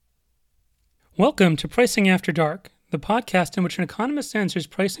Welcome to Pricing After Dark, the podcast in which an economist answers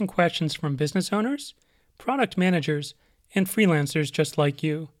pricing questions from business owners, product managers, and freelancers just like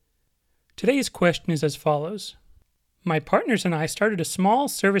you. Today's question is as follows. My partners and I started a small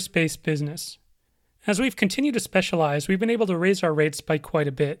service-based business. As we've continued to specialize, we've been able to raise our rates by quite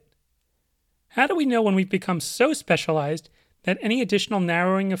a bit. How do we know when we've become so specialized that any additional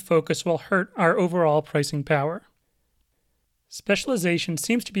narrowing of focus will hurt our overall pricing power? Specialization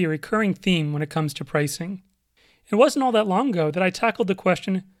seems to be a recurring theme when it comes to pricing. It wasn't all that long ago that I tackled the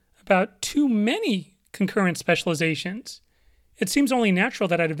question about too many concurrent specializations. It seems only natural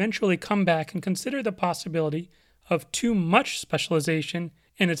that I'd eventually come back and consider the possibility of too much specialization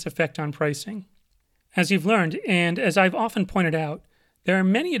and its effect on pricing. As you've learned, and as I've often pointed out, there are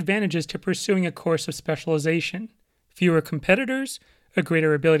many advantages to pursuing a course of specialization. Fewer competitors, a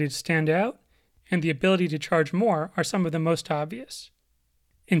greater ability to stand out, and the ability to charge more are some of the most obvious.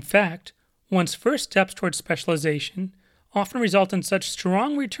 In fact, one's first steps towards specialization often result in such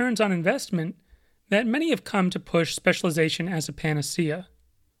strong returns on investment that many have come to push specialization as a panacea.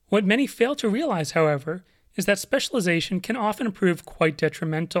 What many fail to realize, however, is that specialization can often prove quite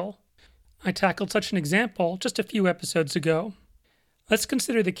detrimental. I tackled such an example just a few episodes ago. Let's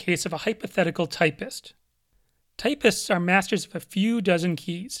consider the case of a hypothetical typist. Typists are masters of a few dozen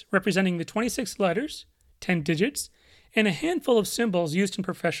keys, representing the 26 letters, 10 digits, and a handful of symbols used in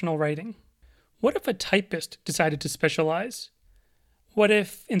professional writing. What if a typist decided to specialize? What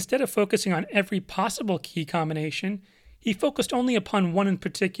if, instead of focusing on every possible key combination, he focused only upon one in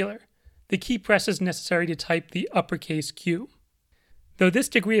particular, the key presses necessary to type the uppercase Q? Though this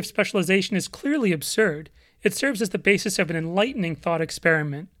degree of specialization is clearly absurd, it serves as the basis of an enlightening thought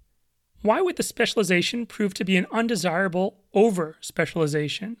experiment. Why would the specialization prove to be an undesirable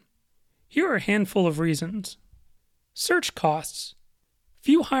over-specialization? Here are a handful of reasons. Search costs.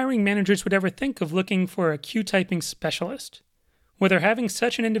 Few hiring managers would ever think of looking for a Q-typing specialist. Whether having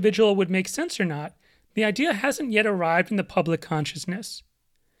such an individual would make sense or not, the idea hasn't yet arrived in the public consciousness.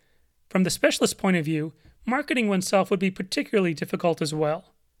 From the specialist point of view, marketing oneself would be particularly difficult as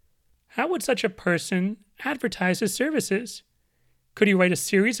well. How would such a person advertise his services? Could he write a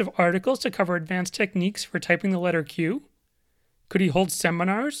series of articles to cover advanced techniques for typing the letter Q? Could he hold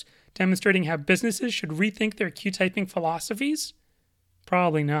seminars demonstrating how businesses should rethink their Q-typing philosophies?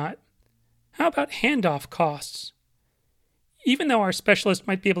 Probably not. How about handoff costs? Even though our specialist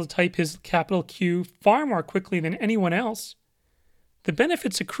might be able to type his capital Q far more quickly than anyone else, the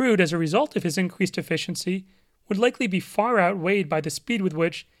benefits accrued as a result of his increased efficiency would likely be far outweighed by the speed with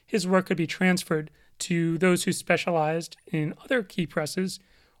which his work could be transferred to those who specialized in other key presses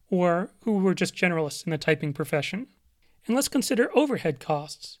or who were just generalists in the typing profession. And let's consider overhead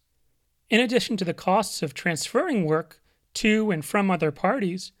costs. In addition to the costs of transferring work to and from other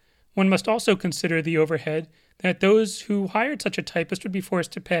parties, one must also consider the overhead that those who hired such a typist would be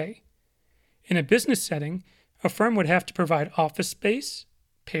forced to pay. In a business setting, a firm would have to provide office space,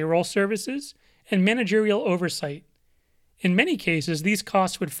 payroll services, and managerial oversight. In many cases, these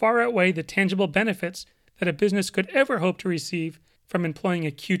costs would far outweigh the tangible benefits that a business could ever hope to receive from employing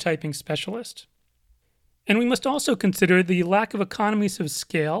a Q-typing specialist. And we must also consider the lack of economies of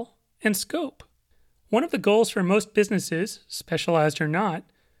scale and scope. One of the goals for most businesses, specialized or not,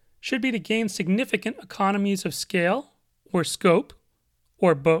 should be to gain significant economies of scale or scope,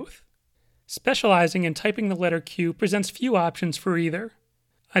 or both. Specializing in typing the letter Q presents few options for either.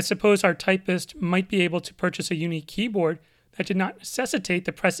 I suppose our typist might be able to purchase a unique keyboard that did not necessitate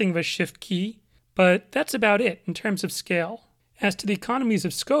the pressing of a shift key, but that's about it in terms of scale. As to the economies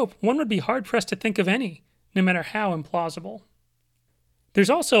of scope, one would be hard-pressed to think of any, no matter how implausible. There's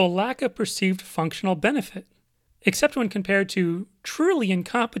also a lack of perceived functional benefit. Except when compared to truly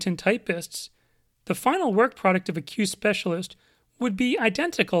incompetent typists, the final work product of a Q specialist would be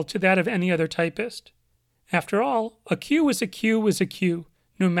identical to that of any other typist. After all, a Q is a Q is a Q,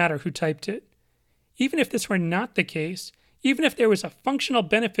 no matter who typed it. Even if this were not the case, even if there was a functional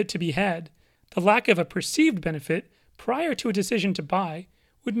benefit to be had, the lack of a perceived benefit prior to a decision to buy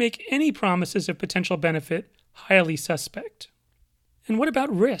would make any promises of potential benefit highly suspect. And what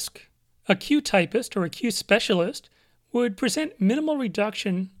about risk? A Q typist or a Q specialist would present minimal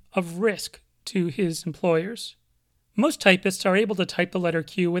reduction of risk to his employers. Most typists are able to type the letter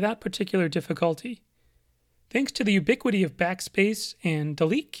Q without particular difficulty. Thanks to the ubiquity of backspace and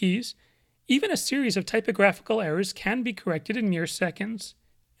delete keys, even a series of typographical errors can be corrected in mere seconds.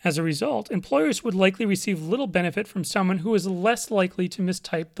 As a result, employers would likely receive little benefit from someone who is less likely to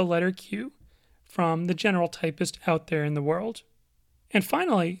mistype the letter Q from the general typist out there in the world. And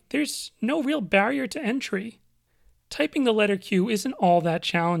finally, there's no real barrier to entry. Typing the letter Q isn't all that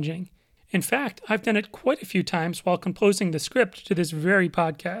challenging, In fact, I've done it quite a few times while composing the script to this very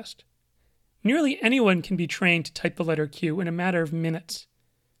podcast. Nearly anyone can be trained to type the letter Q in a matter of minutes.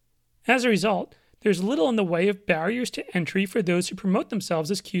 As a result, there's little in the way of barriers to entry for those who promote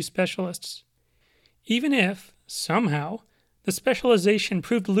themselves as Q specialists. Even if, somehow, the specialization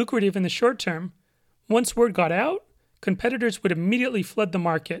proved lucrative in the short term, once word got out, competitors would immediately flood the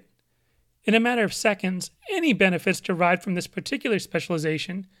market. In a matter of seconds, any benefits derived from this particular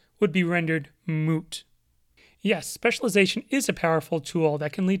specialization would be rendered moot. Yes, specialization is a powerful tool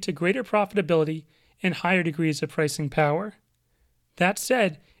that can lead to greater profitability and higher degrees of pricing power. That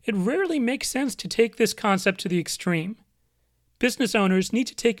said, it rarely makes sense to take this concept to the extreme. Business owners need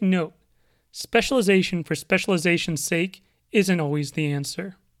to take note. Specialization for specialization's sake isn't always the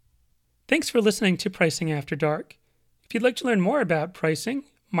answer. Thanks for listening to Pricing After Dark. If you'd like to learn more about pricing,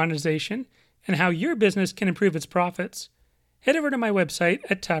 monetization, and how your business can improve its profits, head over to my website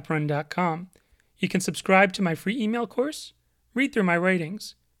at taprun.com. You can subscribe to my free email course, read through my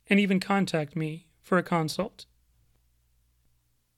writings, and even contact me for a consult.